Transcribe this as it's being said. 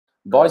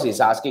Boyce is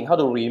asking how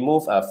to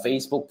remove a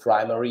Facebook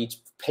primary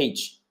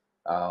page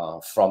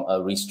from a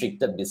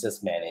restricted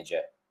business manager.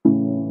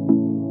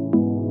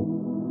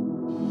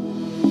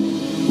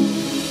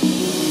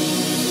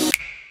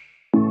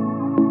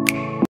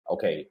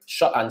 Okay,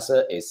 short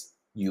answer is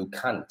you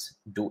can't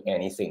do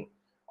anything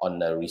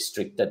on a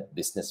restricted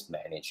business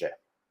manager.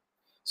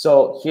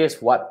 So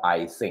here's what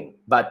I think.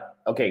 But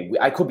okay,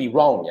 I could be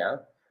wrong, yeah?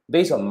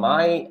 Based on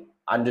my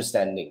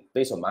understanding,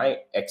 based on my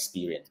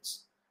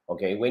experience,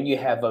 okay, when you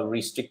have a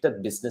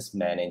restricted business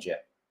manager,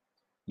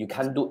 you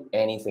can't do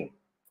anything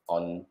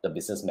on the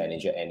business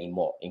manager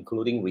anymore,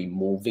 including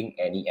removing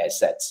any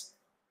assets.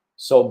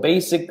 So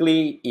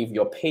basically, if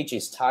your page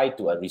is tied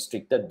to a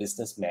restricted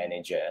business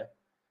manager,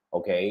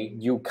 okay,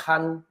 you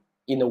can't,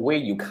 in a way,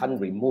 you can't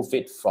remove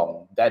it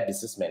from that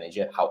business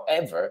manager.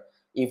 However,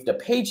 if the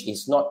page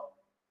is not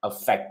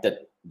affected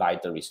by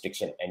the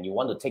restriction and you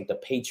want to take the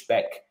page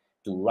back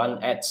to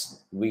run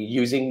ads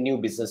using new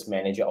business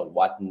manager or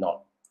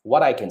whatnot,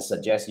 what I can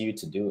suggest you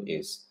to do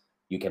is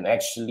you can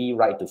actually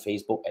write to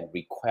Facebook and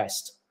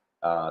request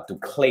to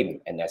claim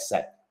an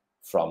asset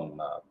from,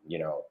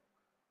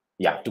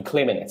 to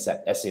claim an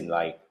asset, as in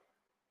like,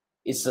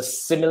 it's a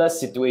similar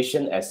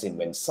situation as in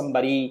when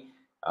somebody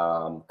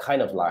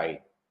kind of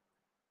like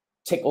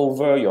take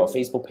over your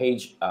Facebook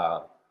page,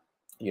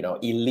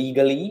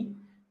 illegally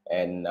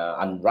and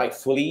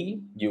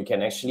unrightfully. You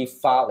can actually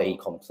file a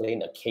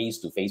complaint, a case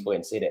to Facebook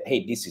and say that,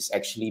 hey, this is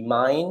actually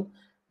mine.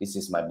 This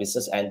is my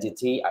business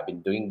entity. I've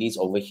been doing this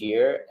over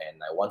here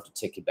and I want to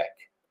take it back.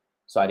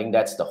 So I think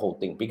that's the whole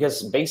thing,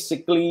 because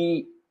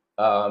basically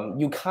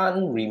you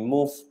can't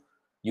remove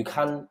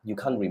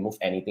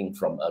anything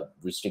from a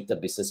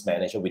restricted business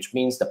manager, which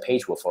means the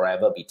page will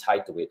forever be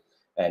tied to it.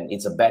 And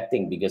it's a bad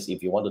thing, because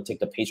if you want to take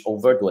the page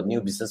over to a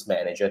new business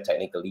manager,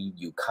 technically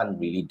you can't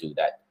really do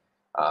that.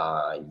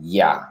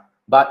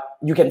 But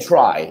you can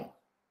try.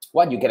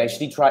 What you can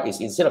actually try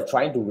is, instead of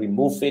trying to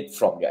remove it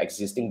from your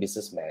existing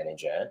business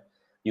manager,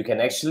 you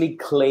can actually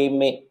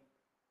claim it,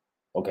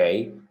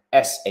 okay,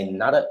 as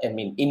another,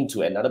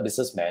 into another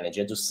business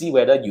manager to see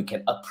whether you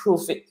can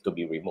approve it to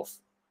be removed.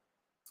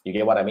 You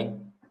get what I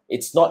mean?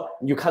 It's not,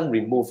 you can't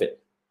remove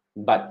it,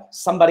 but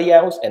somebody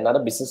else, another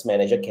business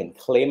manager, can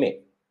claim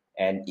it,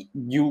 and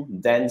you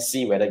then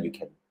see whether you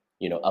can,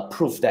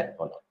 approve that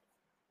or not.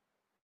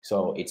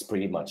 So it's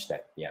pretty much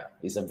that. Yeah,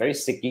 it's a very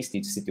sticky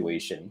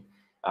situation.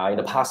 In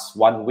the past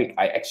 1 week,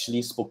 I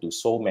actually spoke to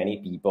so many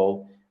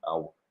people,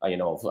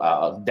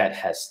 that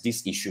has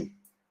this issue.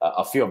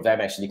 A few of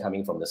them actually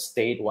coming from the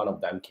state. One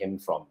of them came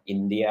from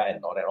India,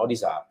 and all that. All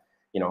these are,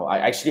 I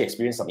actually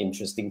experienced some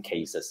interesting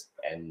cases.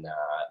 And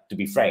to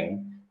be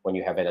frank, when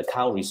you have an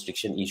account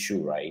restriction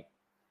issue, right,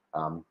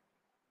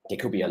 there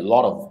could be a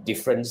lot of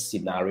different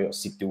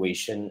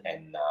situation.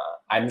 And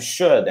I'm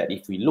sure that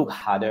if we look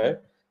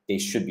harder, there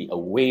should be a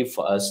way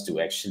for us to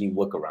actually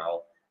work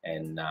around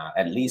and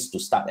at least to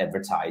start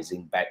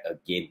advertising back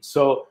again.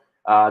 So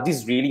this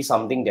is really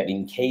something that,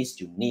 in case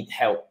you need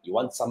help, you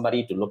want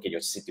somebody to look at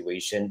your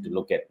situation, to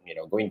look at,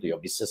 go into your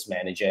business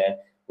manager,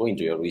 go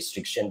into your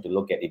restriction, to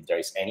look at if there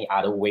is any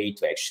other way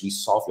to actually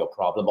solve your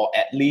problem, or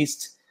at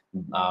least,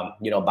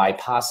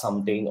 bypass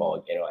something,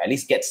 or, at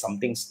least get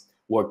something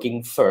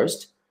working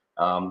first.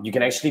 You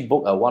can actually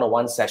book a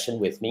one-on-one session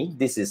with me.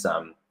 This is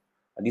a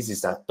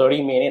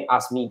 30-minute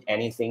Ask Me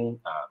Anything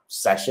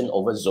session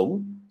over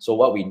Zoom. So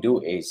what we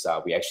do is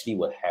we actually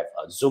will have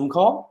a Zoom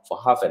call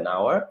for half an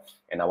hour,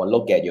 and I will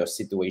look at your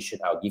situation.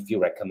 I'll give you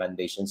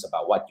recommendations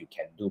about what you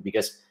can do,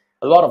 because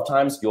a lot of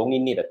times you only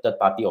need a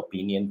third-party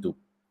opinion to,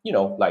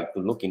 to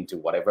look into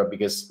whatever,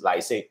 because like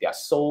I said, there are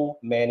so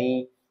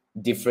many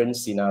different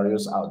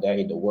scenarios out there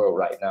in the world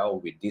right now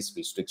with this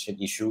restriction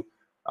issue.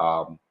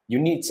 You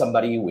need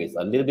somebody with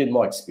a little bit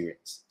more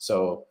experience.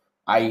 So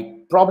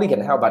I probably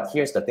can help, but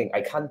here's the thing.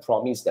 I can't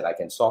promise that I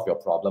can solve your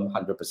problem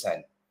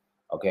 100%.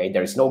 Okay,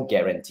 there is no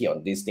guarantee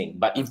on this thing.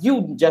 But if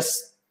you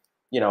just,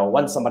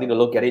 want somebody to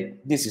look at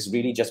it, this is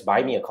really just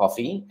buy me a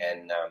coffee,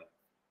 and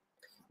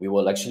we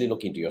will actually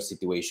look into your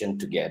situation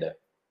together.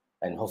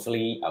 And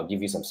hopefully I'll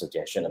give you some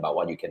suggestion about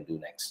what you can do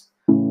next.